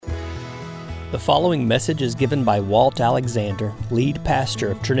The following message is given by Walt Alexander, lead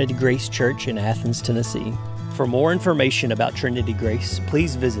pastor of Trinity Grace Church in Athens, Tennessee. For more information about Trinity Grace,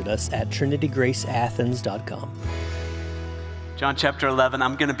 please visit us at trinitygraceathens.com. John chapter 11,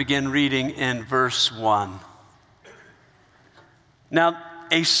 I'm going to begin reading in verse 1. Now,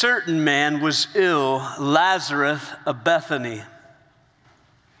 a certain man was ill, Lazarus of Bethany,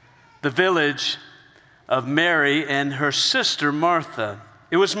 the village of Mary and her sister Martha.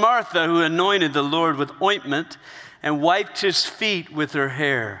 It was Martha who anointed the Lord with ointment and wiped his feet with her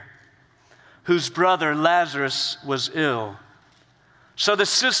hair, whose brother Lazarus was ill. So the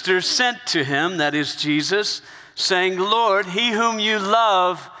sisters sent to him, that is Jesus, saying, Lord, he whom you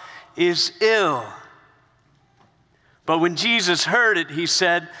love is ill. But when Jesus heard it, he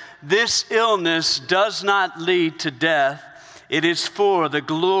said, this illness does not lead to death. It is for the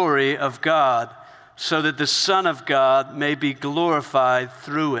glory of God, so that the Son of God may be glorified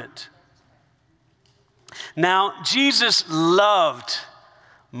through it. Now, Jesus loved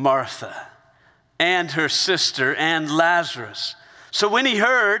Martha and her sister and Lazarus. So when he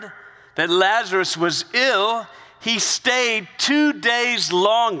heard that Lazarus was ill, he stayed 2 days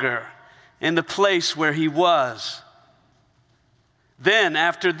longer in the place where he was. Then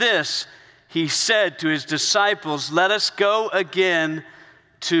after this, he said to his disciples, let us go again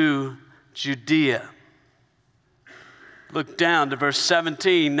to Judea. Look down to verse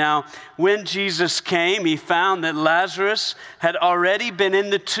 17. Now, when Jesus came, he found that Lazarus had already been in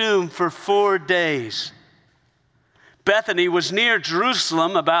the tomb for 4 days. Bethany was near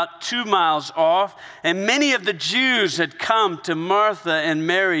Jerusalem, about 2 miles off, and many of the Jews had come to Martha and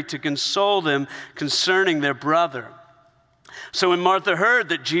Mary to console them concerning their brother. So when Martha heard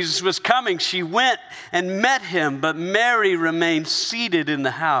that Jesus was coming, she went and met him, but Mary remained seated in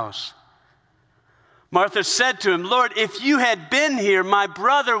the house. Martha said to him, Lord, if you had been here, my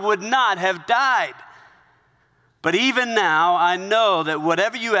brother would not have died. But even now, I know that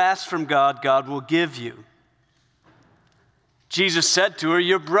whatever you ask from God, God will give you. Jesus said to her,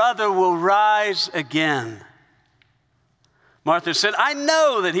 your brother will rise again. Martha said, I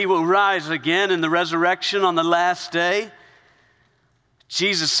know that he will rise again in the resurrection on the last day.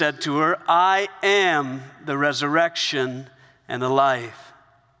 Jesus said to her, I am the resurrection and the life.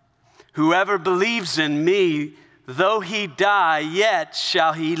 Whoever believes in me, though he die, yet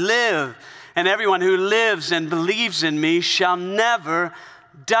shall he live. And everyone who lives and believes in me shall never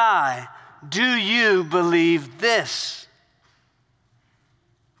die. Do you believe this?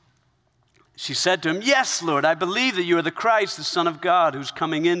 She said to him, yes, Lord, I believe that you are the Christ, the Son of God, who's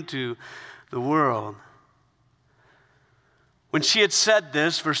coming into the world. When she had said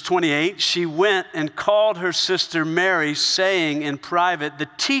this, verse 28, she went and called her sister Mary, saying in private, the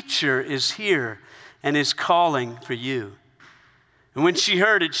teacher is here and is calling for you. And when she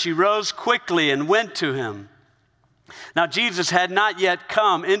heard it, she rose quickly and went to him. Now Jesus had not yet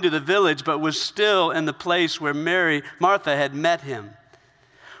come into the village, but was still in the place where Martha had met him.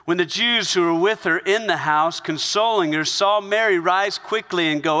 When the Jews who were with her in the house, consoling her, saw Mary rise quickly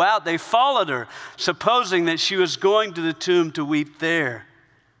and go out, they followed her, supposing that she was going to the tomb to weep there.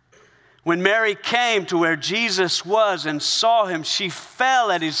 When Mary came to where Jesus was and saw him, she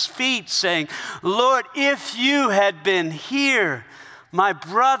fell at his feet, saying, Lord, if you had been here, my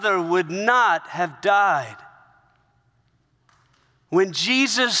brother would not have died. When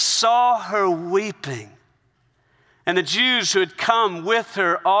Jesus saw her weeping, and the Jews who had come with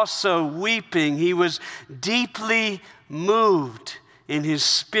her also weeping, he was deeply moved in his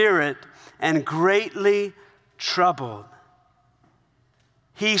spirit and greatly troubled.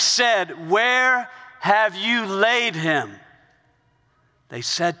 He said, where have you laid him? They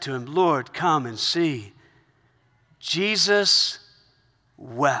said to him, Lord, come and see. Jesus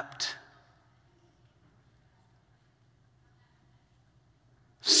wept.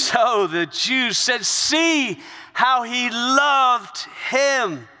 So the Jews said, see how he loved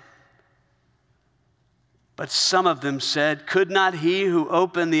him. But some of them said, could not he who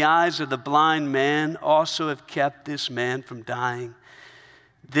opened the eyes of the blind man also have kept this man from dying?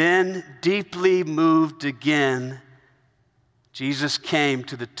 Then, deeply moved again, Jesus came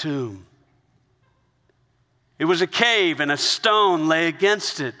to the tomb. It was a cave, and a stone lay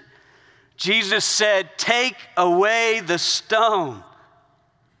against it. Jesus said, take away the stone.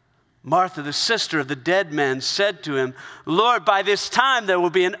 Martha, the sister of the dead man, said to him, Lord, by this time there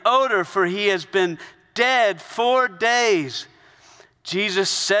will be an odor, for he has been dead 4 days. Jesus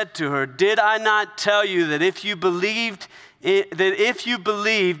said to her, did I not tell you that if you believed,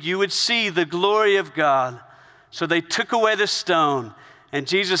 you would see the glory of God? So they took away the stone, and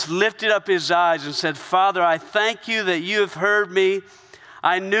Jesus lifted up his eyes and said, Father, I thank you that you have heard me.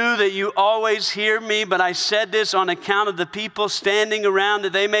 I knew that you always hear me, but I said this on account of the people standing around,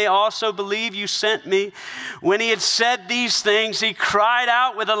 that they may also believe you sent me." When he had said these things, he cried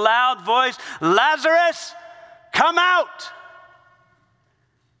out with a loud voice, "Lazarus, come out!"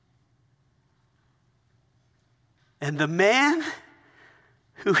 And the man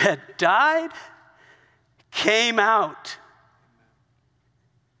who had died came out,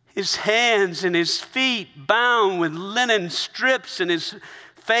 his hands and his feet bound with linen strips and his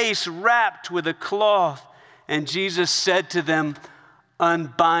face wrapped with a cloth. And Jesus said to them,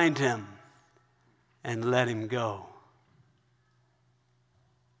 "Unbind him and let him go."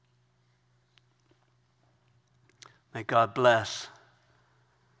 May God bless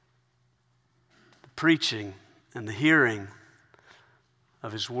the preaching and the hearing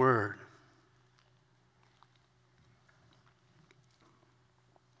of his word.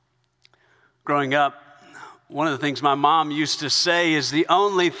 Growing up, one of the things my mom used to say is the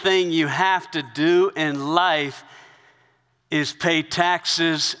only thing you have to do in life is pay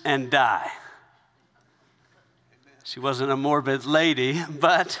taxes and die. She wasn't a morbid lady,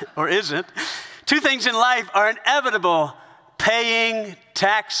 or isn't. Two things in life are inevitable: paying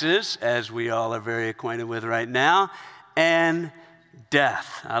taxes, as we all are very acquainted with right now, and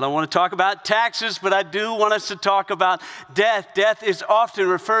death. I don't want to talk about taxes, but I do want us to talk about death. Death is often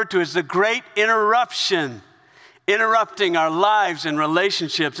referred to as the great interruption, interrupting our lives and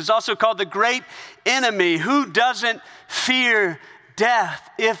relationships. It's also called the great enemy. Who doesn't fear death,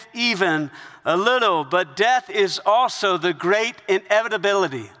 if even a little? But death is also the great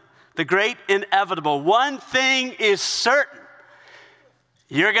inevitability, the great inevitable. One thing is certain: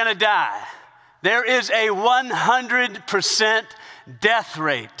 you're going to die. There is a 100% death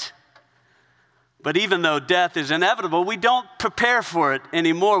rate. But even though death is inevitable, we don't prepare for it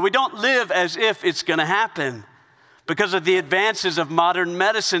anymore. We don't live as if it's going to happen. Because of the advances of modern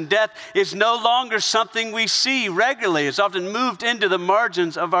medicine, death is no longer something we see regularly. It's often moved into the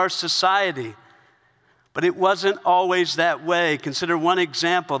margins of our society. But it wasn't always that way. Consider one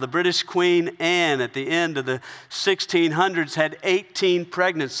example. The British Queen Anne at the end of the 1600s had 18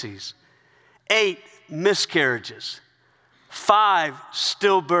 pregnancies, 8 miscarriages, 5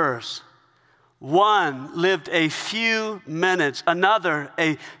 stillbirths. One lived a few minutes, another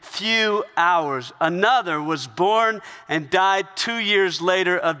a few hours. Another was born and died 2 years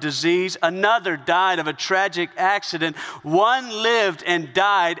later of disease. Another died of a tragic accident. One lived and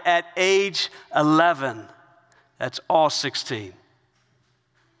died at age 11. That's all 16.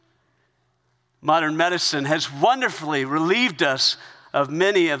 Modern medicine has wonderfully relieved us of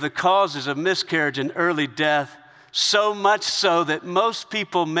many of the causes of miscarriage and early death. So much so that most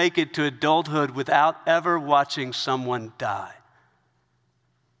people make it to adulthood without ever watching someone die.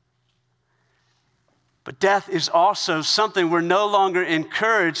 But death is also something we're no longer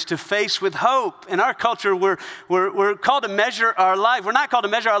encouraged to face with hope. In our culture, we're called to measure our life. We're not called to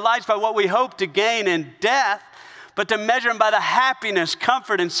measure our lives by what we hope to gain in death, but to measure them by the happiness,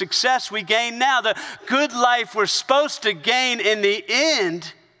 comfort, and success we gain now. The good life we're supposed to gain in the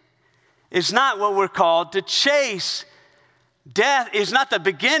end is not what we're called to chase. Death is not the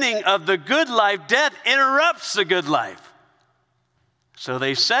beginning of the good life. Death interrupts the good life. So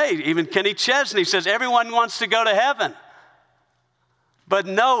they say, even Kenny Chesney says, everyone wants to go to heaven, but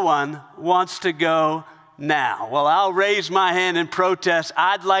no one wants to go now. Well, I'll raise my hand in protest.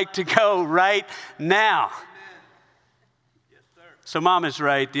 I'd like to go right now. So Mom is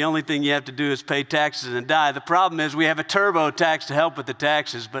right. The only thing you have to do is pay taxes and die. The problem is we have a TurboTax to help with the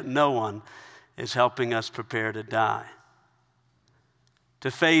taxes, but no one is helping us prepare to die.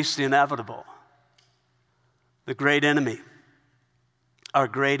 To face the inevitable, the great enemy, our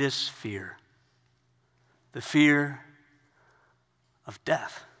greatest fear, the fear of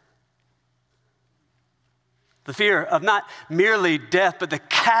death. The fear of not merely death, but the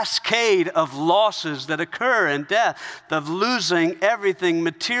cascade of losses that occur in death, of losing everything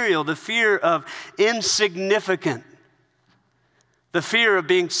material, the fear of insignificance, the fear of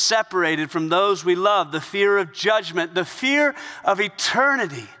being separated from those we love, the fear of judgment, the fear of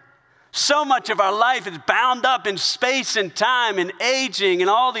eternity. So much of our life is bound up in space and time and aging and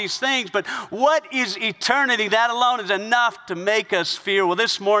all these things. But what is eternity? That alone is enough to make us fear. Well,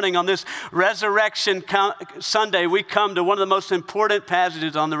 this morning on this Resurrection Sunday, we come to one of the most important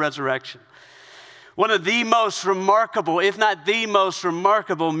passages on the resurrection. One of the most remarkable, if not the most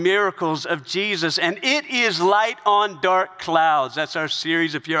remarkable miracles of Jesus, and it is light on dark clouds. That's our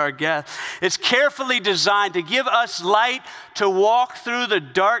series if you're our guest. It's carefully designed to give us light to walk through the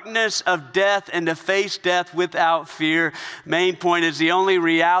darkness of death and to face death without fear. Main point is the only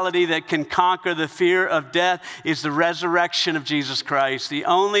reality that can conquer the fear of death is the resurrection of Jesus Christ. The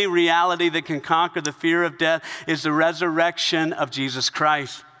only reality that can conquer the fear of death is the resurrection of Jesus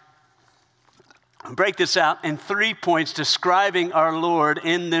Christ. I'll break this out in 3 points describing our Lord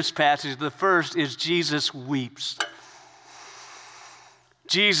in this passage. The first is Jesus weeps.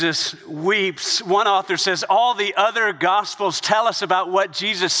 Jesus weeps. One author says all the other gospels tell us about what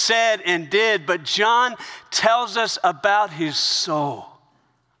Jesus said and did, but John tells us about his soul.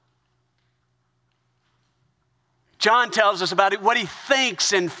 John tells us about it, what he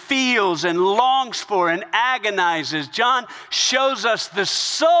thinks and feels and longs for and agonizes. John shows us the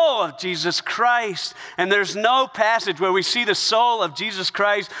soul of Jesus Christ. And there's no passage where we see the soul of Jesus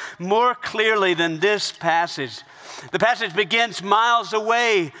Christ more clearly than this passage. The passage begins miles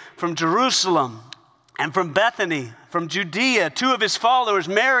away from Jerusalem and from Bethany, from Judea. Two of his followers,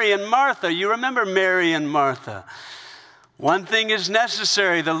 Mary and Martha. You remember Mary and Martha. One thing is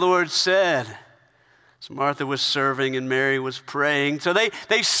necessary, the Lord said. So Martha was serving and Mary was praying. So they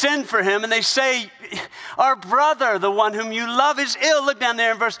send for him and they say, our brother, the one whom you love, is ill. Look down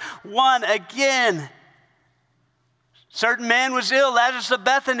there in verse 1 again. Certain man was ill, Lazarus of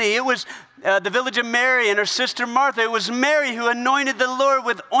Bethany. It was the village of Mary and her sister Martha. It was Mary who anointed the Lord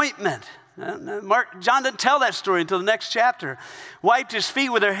with ointment. John doesn't tell that story until the next chapter. Wiped his feet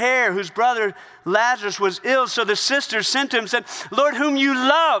with her hair, whose brother Lazarus was ill. So the sisters sent to him and said, Lord, he whom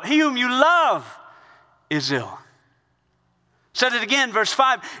you love is ill. Said it again, verse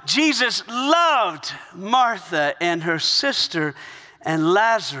 5. Jesus loved Martha and her sister and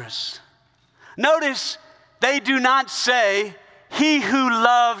Lazarus. Notice they do not say, he who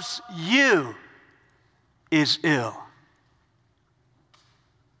loves you is ill.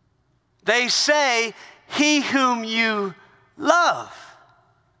 They say, he whom you love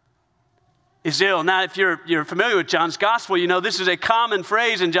is ill. Now, if you're familiar with John's gospel, you know this is a common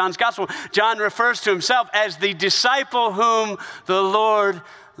phrase in John's gospel. John refers to himself as the disciple whom the Lord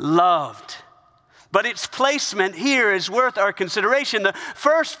loved. But its placement here is worth our consideration. The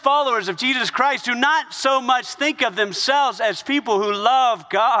first followers of Jesus Christ do not so much think of themselves as people who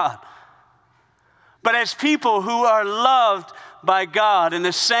love God, but as people who are loved by God. And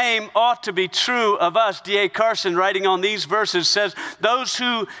the same ought to be true of us. D.A. Carson, writing on these verses, says, those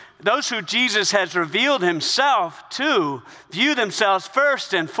who Jesus has revealed himself to view themselves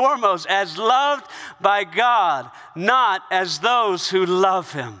first and foremost as loved by God, not as those who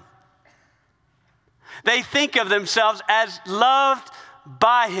love him. They think of themselves as loved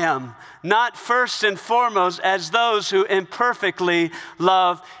by him, not first and foremost as those who imperfectly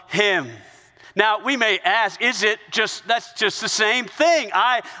love him. Now, we may ask, that's just the same thing.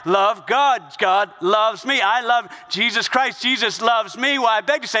 I love God. God loves me. I love Jesus Christ. Jesus loves me. Well, I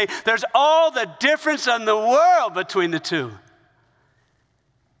beg to say, there's all the difference in the world between the two.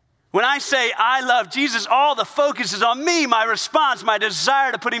 When I say I love Jesus, all the focus is on me, my response, my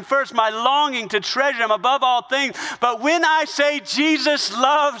desire to put him first, my longing to treasure him above all things. But when I say Jesus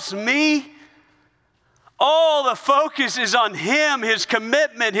loves me, all the focus is on him, his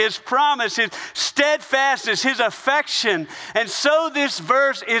commitment, his promise, his steadfastness, his affection. And so this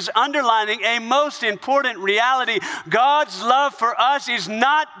verse is underlining a most important reality. God's love for us is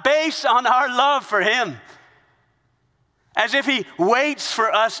not based on our love for him. As if he waits for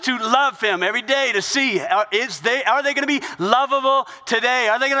us to love him every day to see, are they going to be lovable today?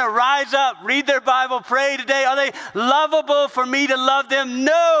 Are they going to rise up, read their Bible, pray today? Are they lovable for me to love them?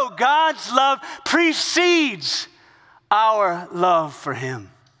 No, God's love precedes our love for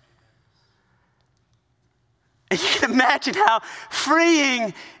him. And you can imagine how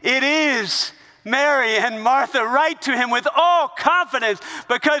freeing it is. Mary and Martha write to him with all confidence,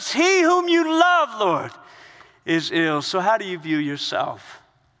 because he whom you love, Lord, is ill. So how do you view yourself?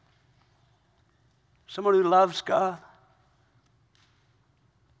 Someone who loves God?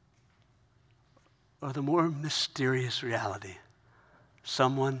 Or the more mysterious reality,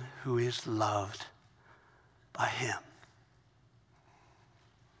 someone who is loved by him?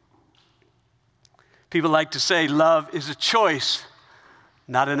 People like to say love is a choice,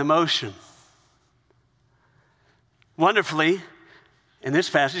 not an emotion. Wonderfully, In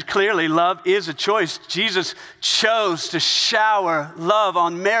this passage, clearly love is a choice. Jesus chose to shower love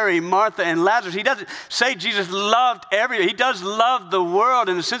on Mary, Martha, and Lazarus. He doesn't say Jesus loved everyone. He does love the world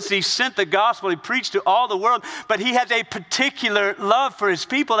in the sense that he sent the gospel. He preached to all the world, but he has a particular love for his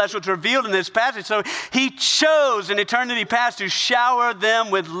people. That's what's revealed in this passage. So he chose in eternity past to shower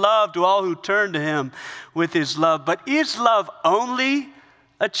them with love to all who turn to him with his love. But is love only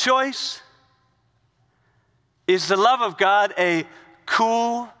a choice? Is the love of God a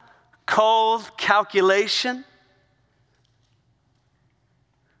cool, cold calculation?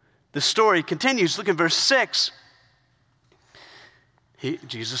 The story continues. Look at verse 6.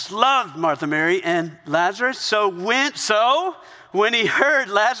 Jesus loved Martha, Mary, and Lazarus. So when he heard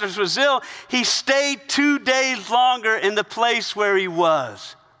Lazarus was ill, he stayed 2 days longer in the place where he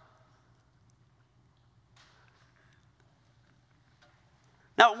was.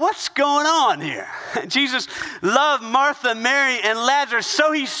 Now, what's going on here? Jesus loved Martha, Mary, and Lazarus,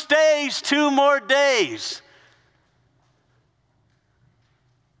 so he stays 2 more days.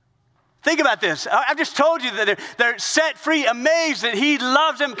 Think about this. I've just told you that they're set free, amazed that he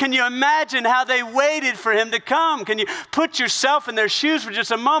loves them. Can you imagine how they waited for him to come? Can you put yourself in their shoes for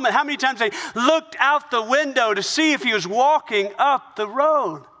just a moment? How many times they looked out the window to see if he was walking up the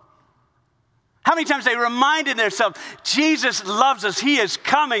road? How many times they reminded themselves, Jesus loves us. He is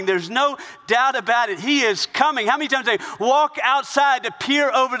coming. There's no doubt about it. He is coming. How many times they walk outside to peer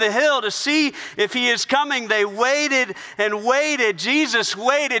over the hill to see if he is coming? They waited and waited. Jesus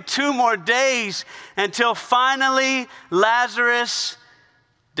waited 2 more days until finally Lazarus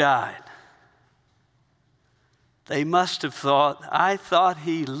died. They must have thought, I thought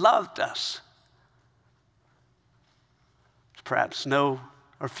he loved us. Perhaps no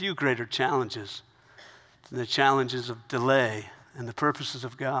or few greater challenges than the challenges of delay and the purposes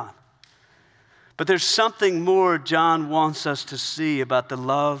of God. But there's something more John wants us to see about the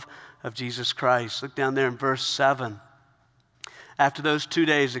love of Jesus Christ. Look down there in verse 7. After those 2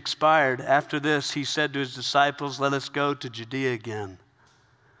 days expired, after this, he said to his disciples, let us go to Judea again.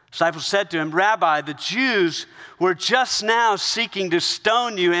 Disciples said to him, Rabbi, the Jews were just now seeking to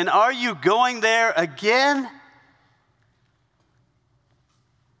stone you, and are you going there again?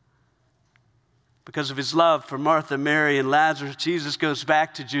 Because of his love for Martha, Mary, and Lazarus, Jesus goes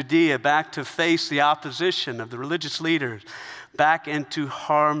back to Judea, back to face the opposition of the religious leaders, back into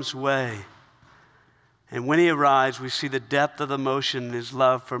harm's way. And when he arrives, we see the depth of emotion in his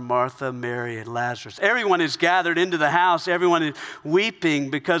love for Martha, Mary, and Lazarus. Everyone is gathered into the house. Everyone is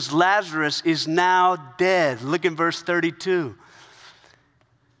weeping because Lazarus is now dead. Look in verse 32.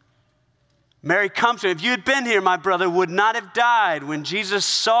 Mary comes to him. If you had been here, my brother would not have died. When Jesus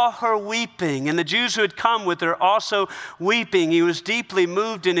saw her weeping, and the Jews who had come with her also weeping, he was deeply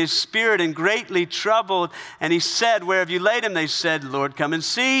moved in his spirit and greatly troubled. And he said, where have you laid him? They said, Lord, come and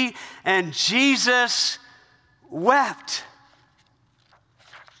see. And Jesus wept.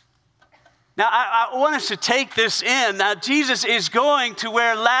 Now, I want us to take this in. Now, Jesus is going to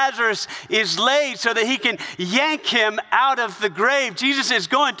where Lazarus is laid so that he can yank him out of the grave. Jesus is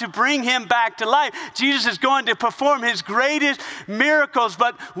going to bring him back to life. Jesus is going to perform his greatest miracles.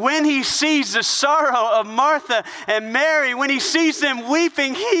 But when he sees the sorrow of Martha and Mary, when he sees them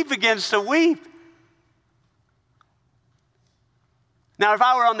weeping, he begins to weep. Now, if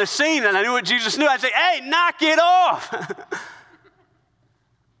I were on the scene and I knew what Jesus knew, I'd say, hey, knock it off.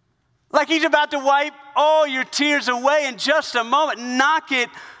 Like he's about to wipe all your tears away in just a moment. Knock it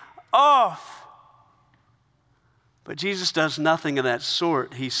off. But Jesus does nothing of that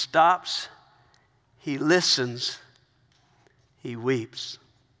sort. He stops, he listens, he weeps.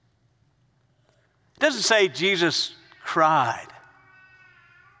 It doesn't say Jesus cried.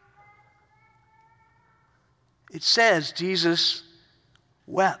 It says Jesus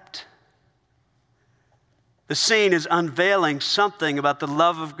wept. The scene is unveiling something about the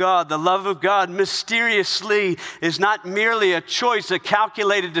love of God. The love of God mysteriously is not merely a choice, a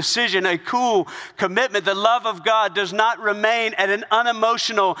calculated decision, a cool commitment. The love of God does not remain at an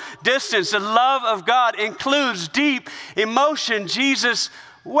unemotional distance. The love of God includes deep emotion. Jesus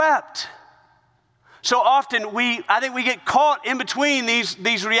wept. So often I think we get caught in between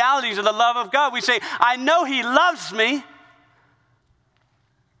these realities of the love of God. We say, I know he loves me,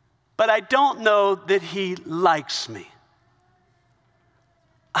 but I don't know that he likes me.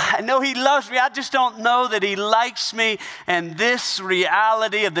 I know he loves me, I just don't know that he likes me. And this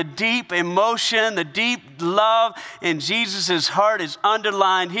reality of the deep emotion, the deep love in Jesus' heart is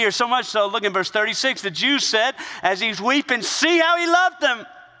underlined here. So much so, look in verse 36, the Jews said, as he's weeping, see how he loved them.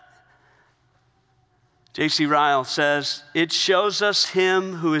 J.C. Ryle says, it shows us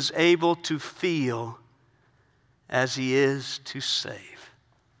him who is able to feel as he is to save.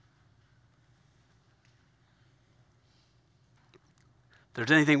 If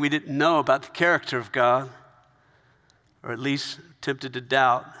there's anything we didn't know about the character of God, or at least tempted to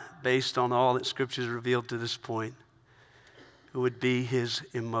doubt based on all that Scripture has revealed to this point, it would be his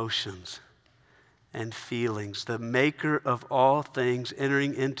emotions and feelings, the maker of all things,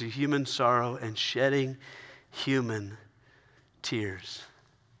 entering into human sorrow and shedding human tears.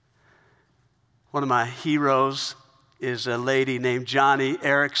 One of my heroes is a lady named Johnny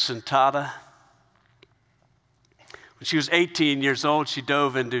Erickson Tada. When she was 18 years old, she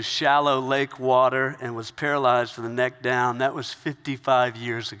dove into shallow lake water and was paralyzed from the neck down. That was 55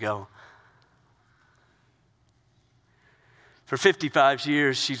 years ago. For 55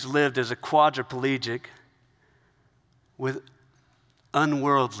 years, she's lived as a quadriplegic with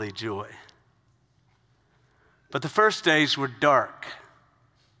unworldly joy. But the first days were dark.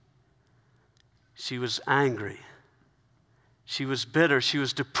 She was angry. She was bitter. She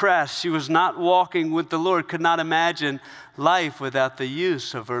was depressed. She was not walking with the Lord, could not imagine life without the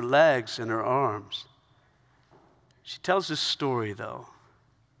use of her legs and her arms. She tells this story, though.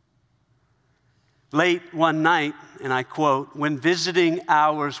 Late one night, and I quote, "When visiting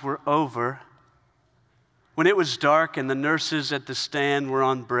hours were over, when it was dark and the nurses at the stand were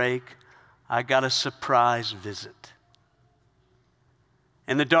on break, I got a surprise visit.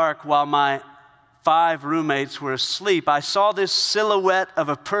 In the dark, while my 5 roommates were asleep, I saw this silhouette of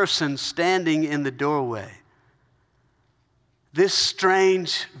a person standing in the doorway. This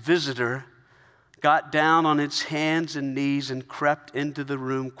strange visitor got down on its hands and knees and crept into the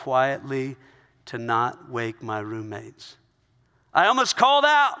room quietly to not wake my roommates. I almost called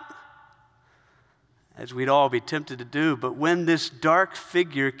out, as we'd all be tempted to do, but when this dark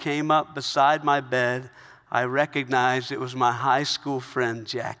figure came up beside my bed, I recognized it was my high school friend,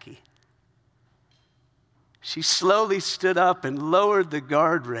 Jackie. She slowly stood up and lowered the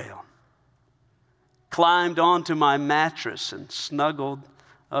guardrail, climbed onto my mattress and snuggled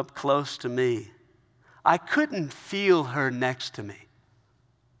up close to me. I couldn't feel her next to me.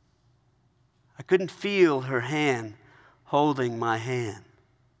 I couldn't feel her hand holding my hand.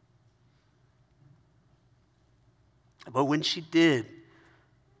 But when she did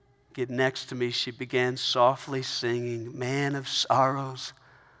get next to me, she began softly singing, "Man of sorrows,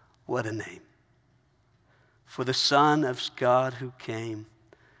 what a name. For the Son of God who came,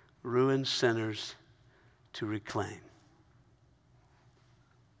 ruined sinners to reclaim."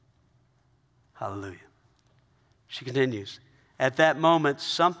 Hallelujah. She continues, "At that moment,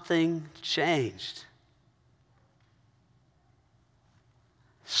 something changed.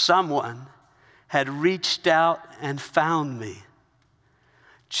 Someone had reached out and found me.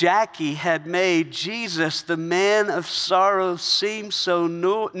 Jackie had made Jesus, the man of sorrows, seem so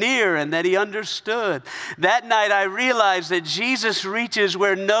near and that he understood. That night I realized that Jesus reaches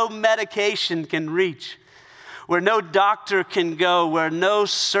where no medication can reach, where no doctor can go, where no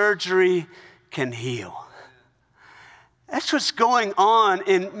surgery can heal." That's what's going on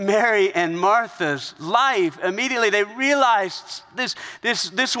in Mary and Martha's life. Immediately they realized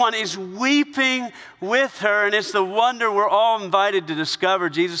this one is weeping with her, and it's the wonder we're all invited to discover.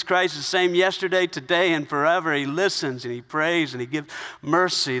 Jesus Christ is the same yesterday, today, and forever. He listens and he prays and he gives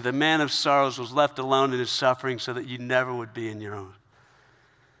mercy. The man of sorrows was left alone in his suffering so that you never would be in your own.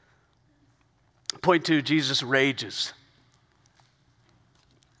 Point 2, Jesus rages.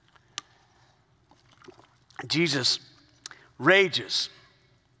 Jesus rages.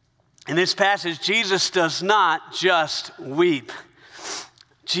 In this passage, Jesus does not just weep.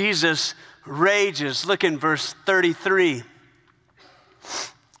 Jesus rages. Look in verse 33.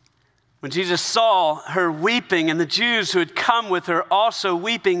 When Jesus saw her weeping and the Jews who had come with her also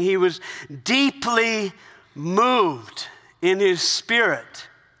weeping, he was deeply moved in his spirit,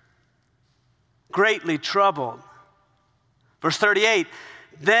 greatly troubled. Verse 38,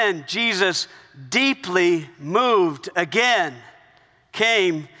 then Jesus, deeply moved again,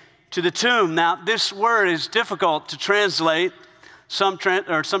 came to the tomb. Now, this word is difficult to translate. Some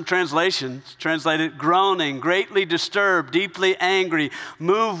translations translate it groaning, greatly disturbed, deeply angry,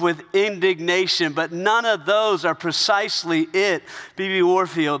 moved with indignation, but none of those are precisely it. B.B.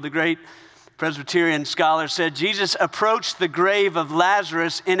 Warfield, the great Presbyterian scholar, said Jesus approached the grave of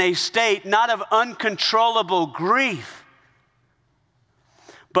Lazarus in a state not of uncontrollable grief,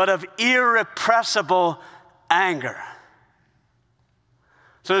 but of irrepressible anger.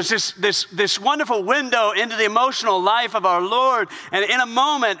 So it's this wonderful window into the emotional life of our Lord. And in a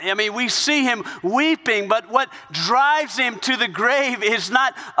moment, we see him weeping, but what drives him to the grave is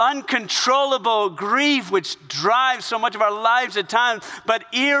not uncontrollable grief, which drives so much of our lives at times, but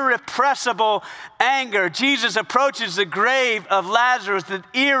irrepressible anger. Jesus approaches the grave of Lazarus with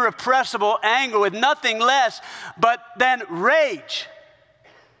irrepressible anger, with nothing less but then rage.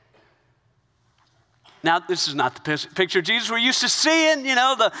 Now, this is not the picture of Jesus we're used to seeing,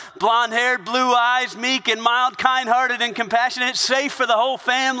 the blonde-haired, blue eyes, meek and mild, kind-hearted and compassionate, safe for the whole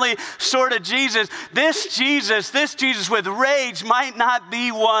family sort of Jesus. This Jesus with rage might not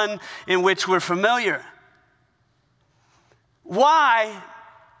be one in which we're familiar. Why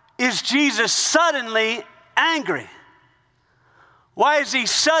is Jesus suddenly angry? Why is he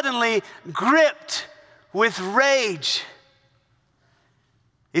suddenly gripped with rage?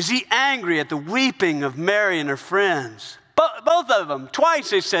 Is he angry at the weeping of Mary and her friends? Both of them. Twice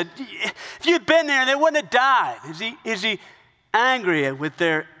they said, if you'd been there, they wouldn't have died. Is he angry with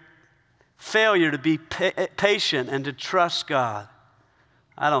their failure to be patient and to trust God?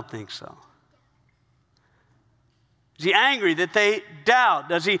 I don't think so. Is he angry that they doubt?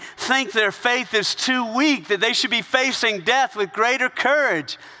 Does he think their faith is too weak, that they should be facing death with greater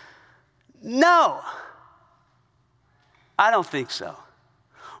courage? No. I don't think so.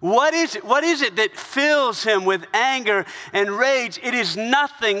 What is it that fills him with anger and rage? It is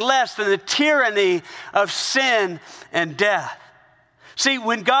nothing less than the tyranny of sin and death. See,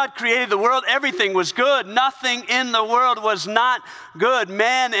 when God created the world, everything was good. Nothing in the world was not good.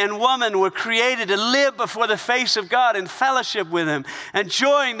 Man and woman were created to live before the face of God in fellowship with him,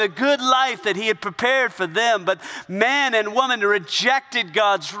 enjoying the good life that he had prepared for them. But man and woman rejected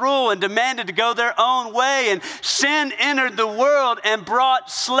God's rule and demanded to go their own way. And sin entered the world and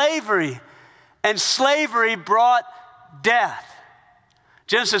brought slavery. And slavery brought death.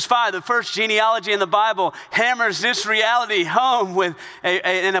 Genesis 5, the first genealogy in the Bible, hammers this reality home with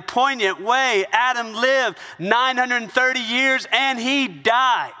in a poignant way. Adam lived 930 years and he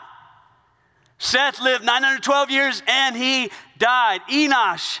died. Seth lived 912 years and he died.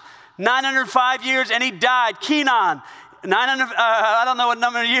 Enosh, 905 years and he died. Kenan, 900, I don't know what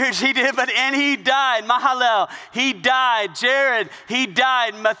number of years he did, and he died. Mahalalel, he died. Jared, he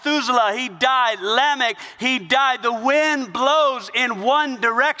died. Methuselah, he died. Lamech, he died. The wind blows in one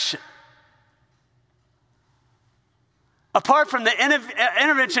direction. Apart from the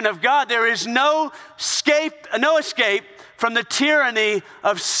intervention of God, there is no escape from the tyranny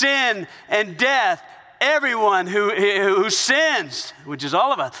of sin and death. Everyone who sins, which is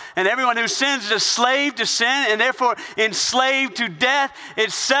all of us, and everyone who sins is a slave to sin and therefore enslaved to death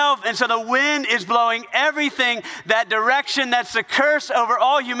itself. And so the wind is blowing everything that direction. That's the curse over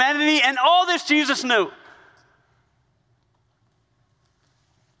all humanity. And all this Jesus knew.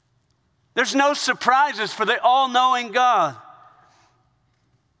 There's no surprises for the all-knowing God.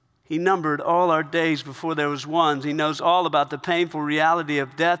 He numbered all our days before there was one. He knows all about the painful reality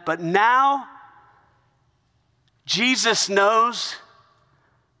of death. But now, Jesus knows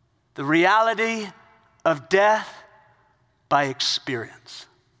the reality of death by experience.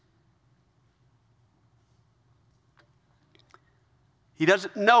 He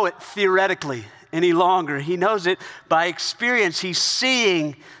doesn't know it theoretically any longer. He knows it by experience. He's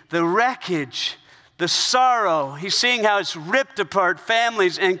seeing the wreckage, the sorrow. He's seeing how it's ripped apart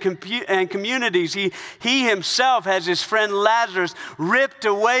families and communities. He himself has his friend Lazarus ripped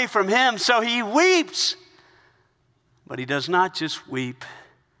away from him, so he weeps. But he does not just weep,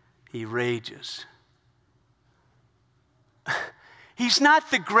 he rages. He's not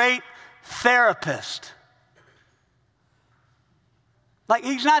the great therapist. Like,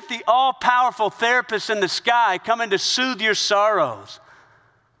 he's not the all-powerful therapist in the sky coming to soothe your sorrows.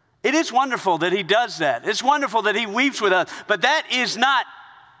 It is wonderful that he does that. It's wonderful that he weeps with us. But that is not,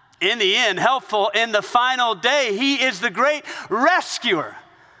 in the end, helpful in the final day. He is the great rescuer,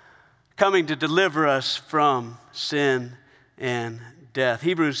 coming to deliver us from sin and death.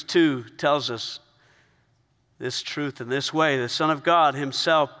 Hebrews 2 tells us this truth in this way. The Son of God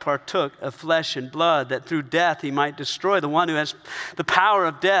himself partook of flesh and blood, that through death he might destroy the one who has the power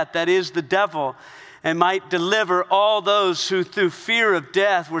of death, that is the devil, and might deliver all those who through fear of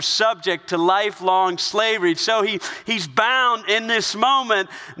death were subject to lifelong slavery. So he's bound in this moment,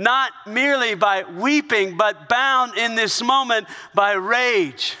 not merely by weeping, but bound in this moment by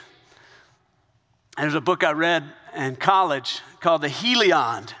rage. There's a book I read in college called The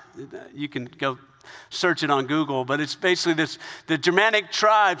Heliond. You can go search it on Google, but it's basically the Germanic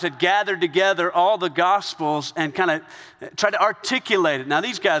tribes had gathered together all the Gospels and kind of tried to articulate it. Now,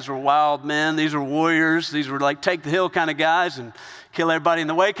 these guys were wild men. These were warriors. These were like take the hill kind of guys and kill everybody in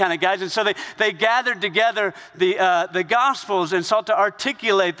the way kind of guys. And so they gathered together the Gospels and sought to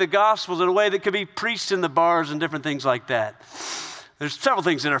articulate the Gospels in a way that could be preached in the bars and different things like that. There's several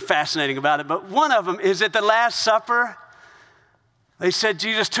things that are fascinating about it, but one of them is at the Last Supper, they said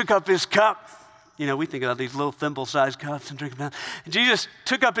Jesus took up his cup. You know, we think about these little thimble-sized cups and drink them down. And Jesus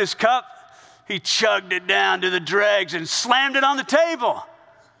took up his cup, he chugged it down to the dregs and slammed it on the table.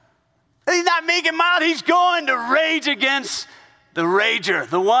 And he's not making mild, he's going to rage against the rager,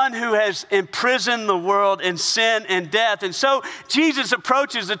 the one who has imprisoned the world in sin and death. And so Jesus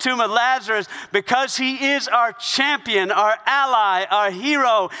approaches the tomb of Lazarus because he is our champion, our ally, our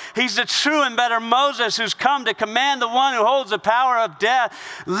hero. He's the true and better Moses who's come to command the one who holds the power of death.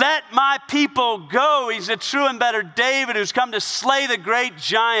 Let my people go. He's the true and better David who's come to slay the great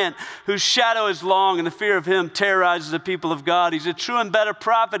giant whose shadow is long and the fear of him terrorizes the people of God. He's a true and better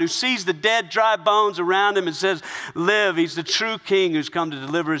prophet who sees the dead, dry bones around him and says, live. He's the true king who's come to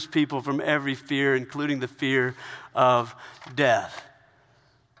deliver his people from every fear, including the fear of death.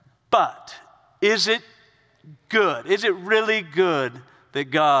 But is it good? Is it really good that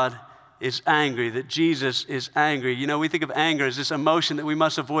God is angry, that Jesus is angry? You know, we think of anger as this emotion that we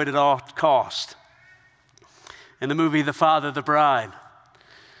must avoid at all cost. In the movie The Father, the Bride,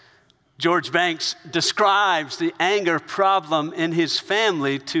 George Banks describes the anger problem in his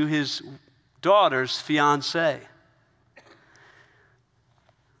family to his daughter's fiancé.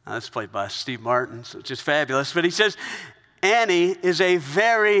 Now, that's played by Steve Martin, so it's just fabulous. But he says, Annie is a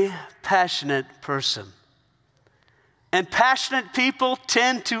very passionate person. And passionate people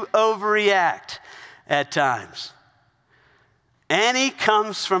tend to overreact at times. Annie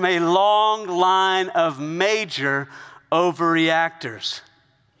comes from a long line of major overreactors.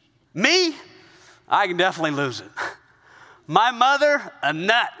 Me, I can definitely lose it. My mother, a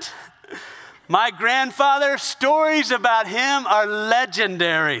nut. My grandfather, stories about him are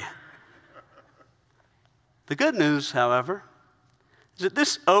legendary. The good news, however, is that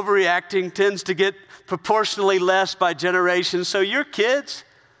this overreacting tends to get proportionally less by generations, so your kids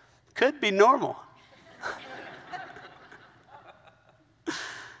could be normal.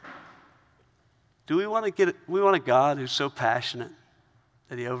 Do we want a God who's so passionate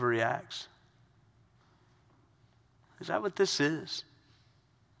that he overreacts? Is that what this is?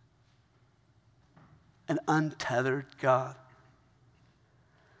 An untethered God.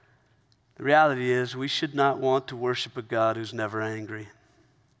 The reality is we should not want to worship a God who's never angry.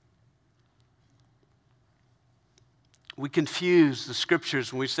 We confuse the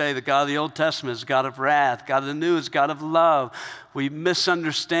scriptures when we say the God of the Old Testament is God of wrath, God of the New is God of love. We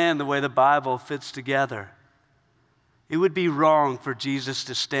misunderstand the way the Bible fits together. It would be wrong for Jesus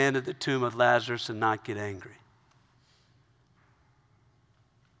to stand at the tomb of Lazarus and not get angry.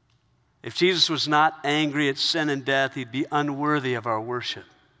 If Jesus was not angry at sin and death, he'd be unworthy of our worship.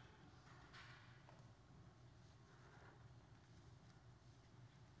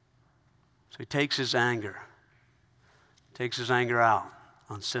 So he takes his anger out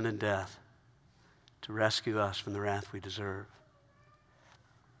on sin and death to rescue us from the wrath we deserve.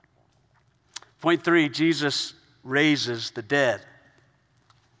 Point 3, Jesus raises the dead.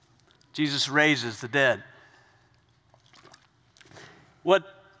 Jesus raises the dead. What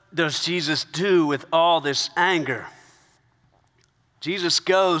does Jesus do with all this anger? Jesus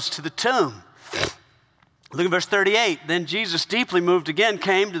goes to the tomb. Look at verse 38. Then Jesus, deeply moved again,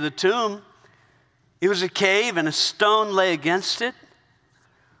 came to the tomb. It was a cave and a stone lay against it,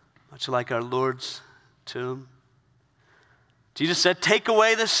 much like our Lord's tomb. Jesus said, take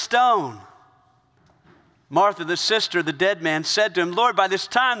away the stone. Martha, the sister of the dead man, said to him, Lord, by this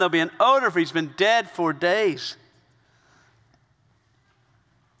time there'll be an odor, for he's been dead 4 days.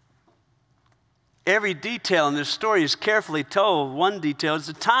 Every detail in this story is carefully told. One detail is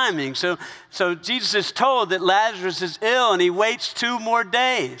the timing. So Jesus is told that Lazarus is ill and he waits 2 more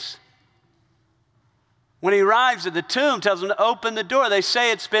days. When he arrives at the tomb, tells them to open the door. They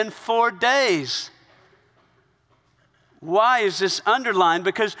say it's been 4 days. Why is this underlined?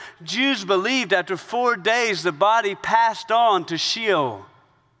 Because Jews believed after 4 days the body passed on to Sheol.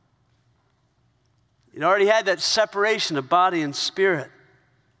 It already had that separation of body and spirit.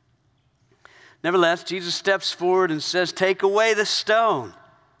 Nevertheless, Jesus steps forward and says, take away the stone.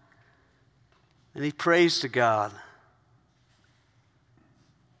 And he prays to God.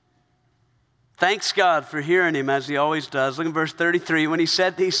 Thanks God for hearing him as he always does. Look at verse 33. When he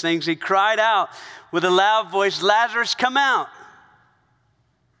said these things, he cried out with a loud voice, Lazarus, come out.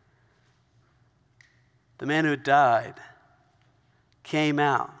 the man who had died, came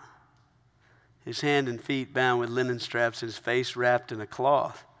out, his hand and feet bound with linen straps, his face wrapped in a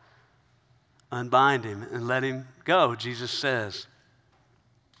cloth. Unbind him and let him go, Jesus says.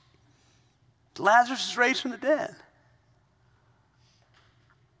 Lazarus is raised from the dead.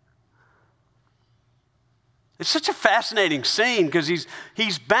 It's such a fascinating scene because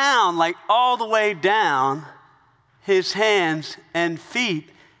he's bound like all the way down, his hands and feet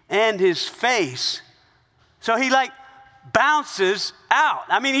and his face. So he like bounces out.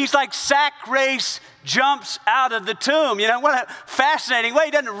 I mean, he's like sack race jumps out of the tomb. You know, what a fascinating way.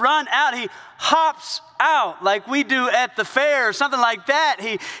 He doesn't run out. He hops out like we do at the fair or something like that.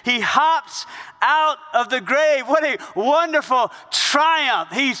 He hops out of the grave. What a wonderful triumph.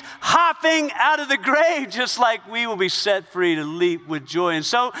 He's hopping out of the grave just like we will be set free to leap with joy. And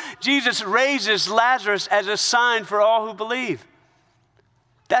so Jesus raises Lazarus as a sign for all who believe.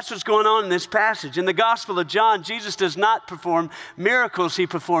 That's what's going on in this passage. In the Gospel of John, Jesus does not perform miracles. He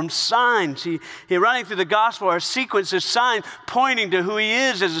performs signs. He running through the Gospel are a sequence of signs pointing to who he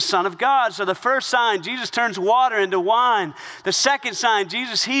is as the Son of God. So the first sign, Jesus turns water into wine. The second sign,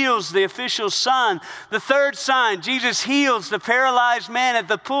 Jesus heals the official son. The third sign, Jesus heals the paralyzed man at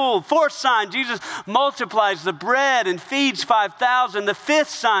the pool. Fourth sign, Jesus multiplies the bread and feeds 5,000. The fifth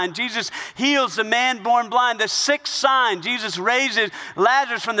sign, Jesus heals the man born blind. The sixth sign, Jesus raises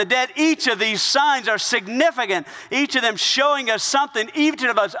Lazarus from the dead. Each of these signs are significant, each of them showing us something, each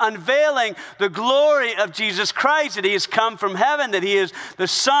of us unveiling the glory of Jesus Christ, that he has come from heaven, that he is the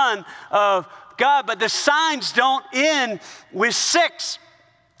Son of God. But the signs don't end with six.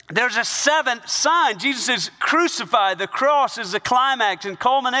 There's a seventh sign. Jesus is crucified. The cross is the climax and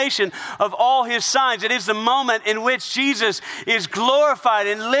culmination of all his signs. It is the moment in which Jesus is glorified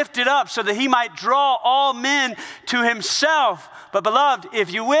and lifted up so that he might draw all men to himself. But beloved,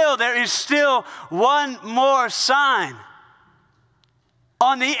 if you will, there is still one more sign.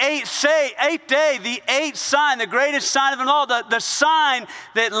 On the eighth day, the eighth sign, the greatest sign of them all, the sign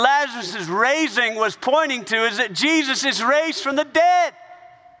that Lazarus is raising was pointing to is that Jesus is raised from the dead.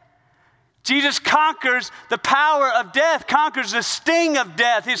 Jesus conquers the power of death, conquers the sting of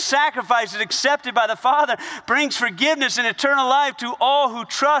death. His sacrifice is accepted by the Father, brings forgiveness and eternal life to all who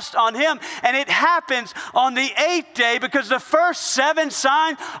trust on him. And it happens on the eighth day because the first seven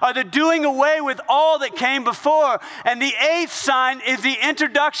signs are the doing away with all that came before. And the eighth sign is the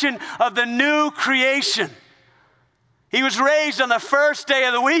introduction of the new creation. He was raised on the first day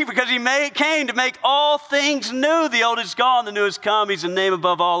of the week because he came to make all things new. The old is gone, the new has come. He's a name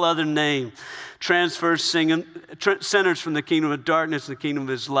above all other name. Transfers sinners from the kingdom of darkness to the kingdom of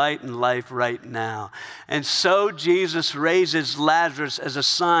his light and life right now. And so Jesus raises Lazarus as a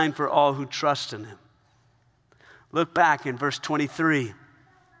sign for all who trust in him. Look back in verse 23.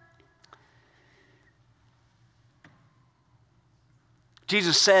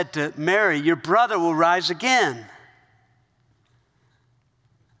 Jesus said to Mary, "Your brother will rise again."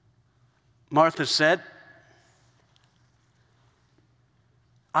 Martha said,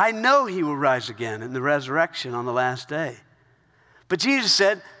 "I know he will rise again in the resurrection on the last day." But Jesus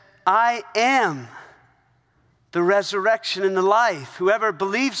said, "I am the resurrection and the life. Whoever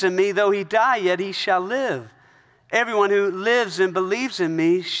believes in me, though he die, yet he shall live. Everyone who lives and believes in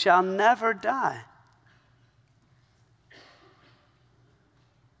me shall never die."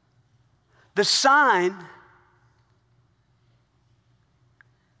 The sign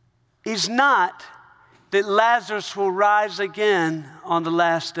is not that Lazarus will rise again on the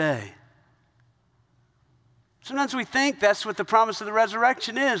last day. Sometimes we think that's what the promise of the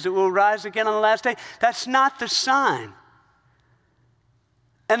resurrection is, that we'll rise again on the last day. That's not the sign.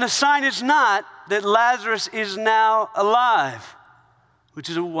 And the sign is not that Lazarus is now alive, which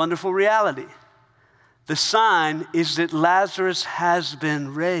is a wonderful reality. The sign is that Lazarus has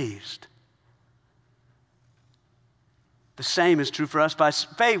been raised. The same is true for us by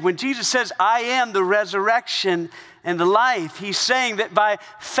faith. When Jesus says, "I am the resurrection and the life," he's saying that by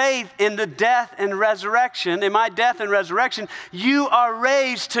faith in the death and resurrection, in my death and resurrection, you are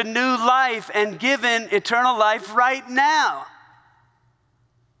raised to new life and given eternal life right now.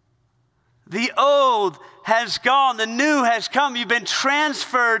 The old has gone, the new has come. You've been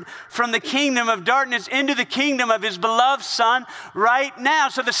transferred from the kingdom of darkness into the kingdom of his beloved Son right now.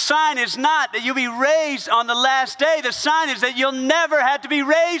 So the sign is not that you'll be raised on the last day. The sign is that you'll never have to be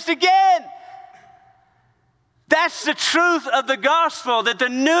raised again. That's the truth of the gospel, that the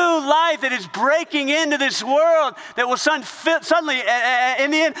new life that is breaking into this world, that will suddenly,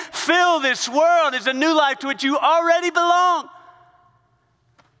 in the end, fill this world, is a new life to which you already belong.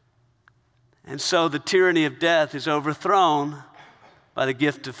 And so the tyranny of death is overthrown by the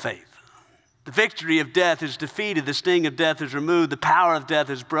gift of faith. The victory of death is defeated. The sting of death is removed. The power of death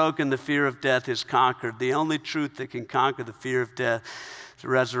is broken. The fear of death is conquered. The only truth that can conquer the fear of death is the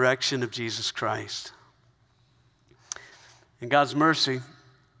resurrection of Jesus Christ. In God's mercy,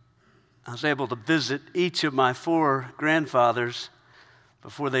 I was able to visit each of my 4 grandfathers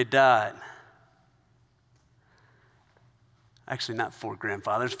before they died. Actually, not 4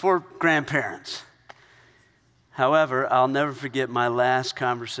 grandfathers, 4 grandparents. However, I'll never forget my last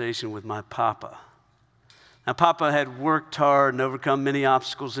conversation with my papa. Now, Papa had worked hard and overcome many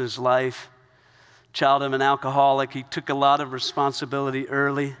obstacles in his life. Child of an alcoholic, he took a lot of responsibility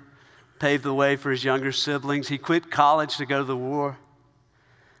early, paved the way for his younger siblings. He quit college to go to the war,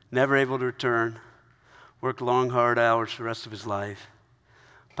 never able to return, worked long, hard hours for the rest of his life.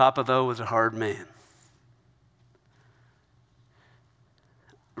 Papa, though, was a hard man.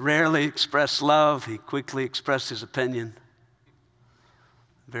 Rarely expressed love. He quickly expressed his opinion.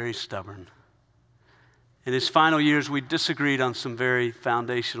 Very stubborn. In his final years, we disagreed on some very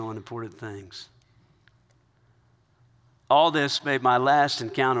foundational and important things. All this made my last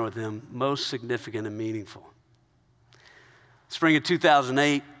encounter with him most significant and meaningful. Spring of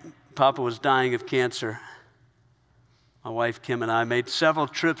 2008, Papa was dying of cancer. My wife Kim and I made several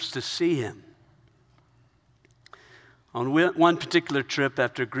trips to see him. On one particular trip,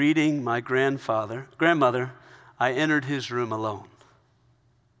 after greeting my grandmother, I entered his room alone.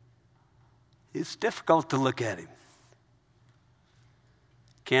 It's difficult to look at him.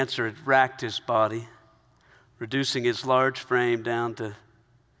 Cancer had racked his body, reducing his large frame down to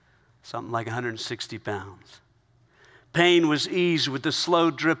something like 160 pounds. Pain was eased with the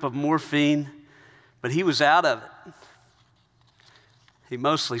slow drip of morphine, but he was out of it. He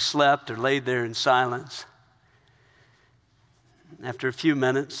mostly slept or laid there in silence. After a few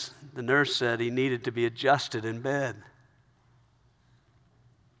minutes, the nurse said he needed to be adjusted in bed.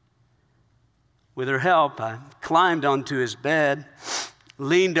 With her help, I climbed onto his bed,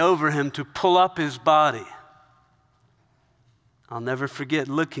 leaned over him to pull up his body. I'll never forget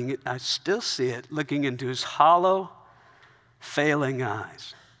I still see it, looking into his hollow, failing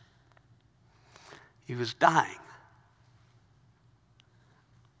eyes. He was dying.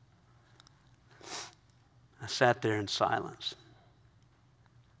 I sat there in silence.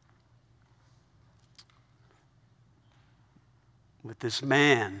 With this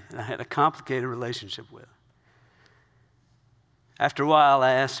man that I had a complicated relationship with. After a while,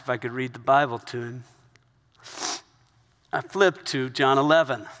 I asked if I could read the Bible to him. I flipped to John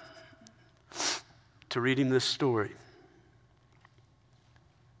 11 to read him this story.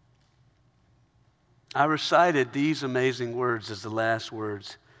 I recited these amazing words as the last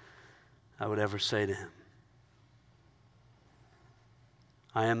words I would ever say to him.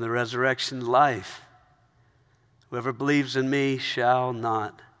 I am the resurrection and life. Whoever believes in me shall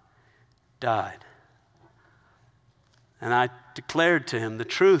not die. And I declared to him the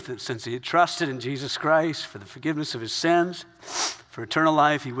truth that since he had trusted in Jesus Christ for the forgiveness of his sins, for eternal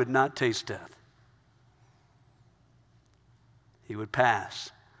life, he would not taste death. He would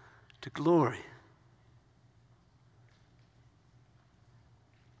pass to glory.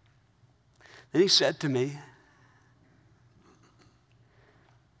 Then he said to me,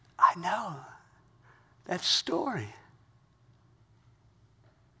 I know that story.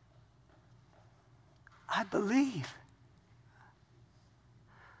 I believe.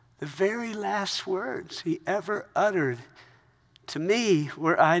 The very last words he ever uttered to me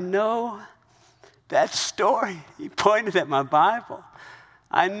were, I know that story. He pointed at my Bible.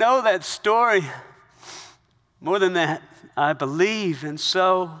 I know that story. More than that, I believe. And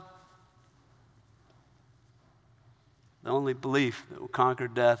so, the only belief that will conquer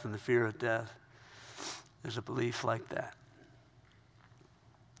death and the fear of death is a belief like that.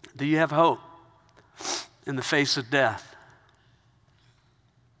 Do you have hope in the face of death?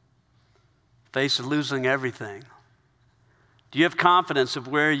 Face of losing everything? Do you have confidence of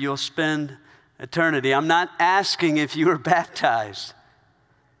where you'll spend eternity? I'm not asking if you are baptized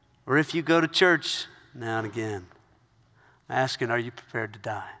or if you go to church now and again. I'm asking, are you prepared to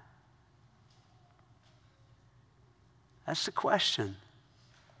die? That's the question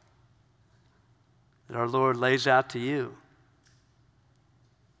that our Lord lays out to you.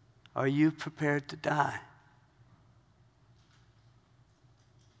 Are you prepared to die?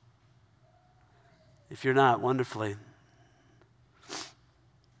 If you're not, wonderfully,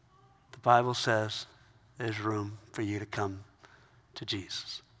 the Bible says there's room for you to come to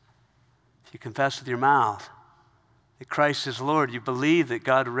Jesus. If you confess with your mouth that Christ is Lord, you believe that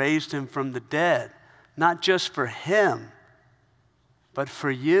God raised him from the dead, not just for him, but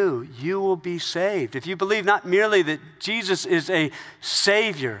for you, you will be saved. If you believe not merely that Jesus is a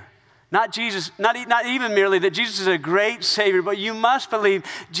Savior, Not even merely that Jesus is a great Savior, but you must believe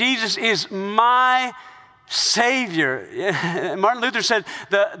Jesus is my Savior. Martin Luther said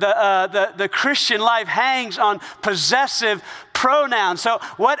the Christian life hangs on possessive pronouns. So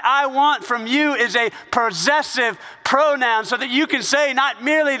what I want from you is a possessive pronoun so that you can say not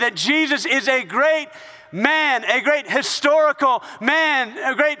merely that Jesus is a great man, a great historical man,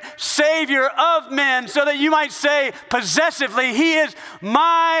 a great Savior of men, so that you might say possessively, He is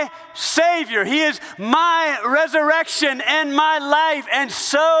my Savior. He is my resurrection and my life, and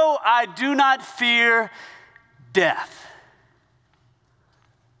so I do not fear death.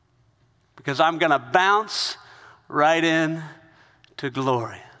 Because I'm going to bounce right in to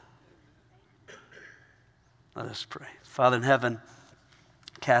glory. Let us pray. Father in heaven,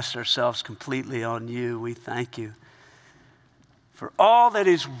 cast ourselves completely on you. We thank you for all that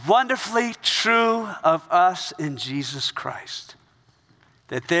is wonderfully true of us in Jesus Christ.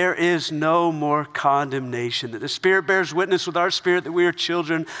 That there is no more condemnation. That the Spirit bears witness with our spirit that we are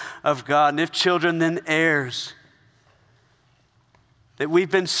children of God. And if children, then heirs. That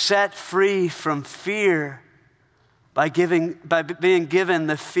we've been set free from fear by being given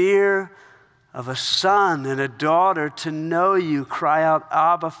the fear of a son and a daughter to know you, cry out,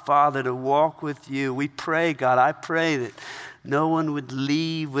 Abba, Father, to walk with you. We pray, God, I pray that no one would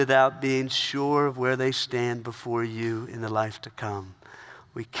leave without being sure of where they stand before you in the life to come.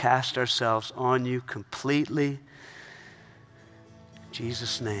 We cast ourselves on you completely. In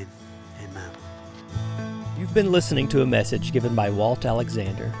Jesus' name, amen. You've been listening to a message given by Walt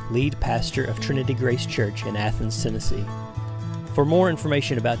Alexander, lead pastor of Trinity Grace Church in Athens, Tennessee. For more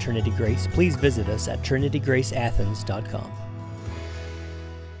information about Trinity Grace, please visit us at trinitygraceathens.com.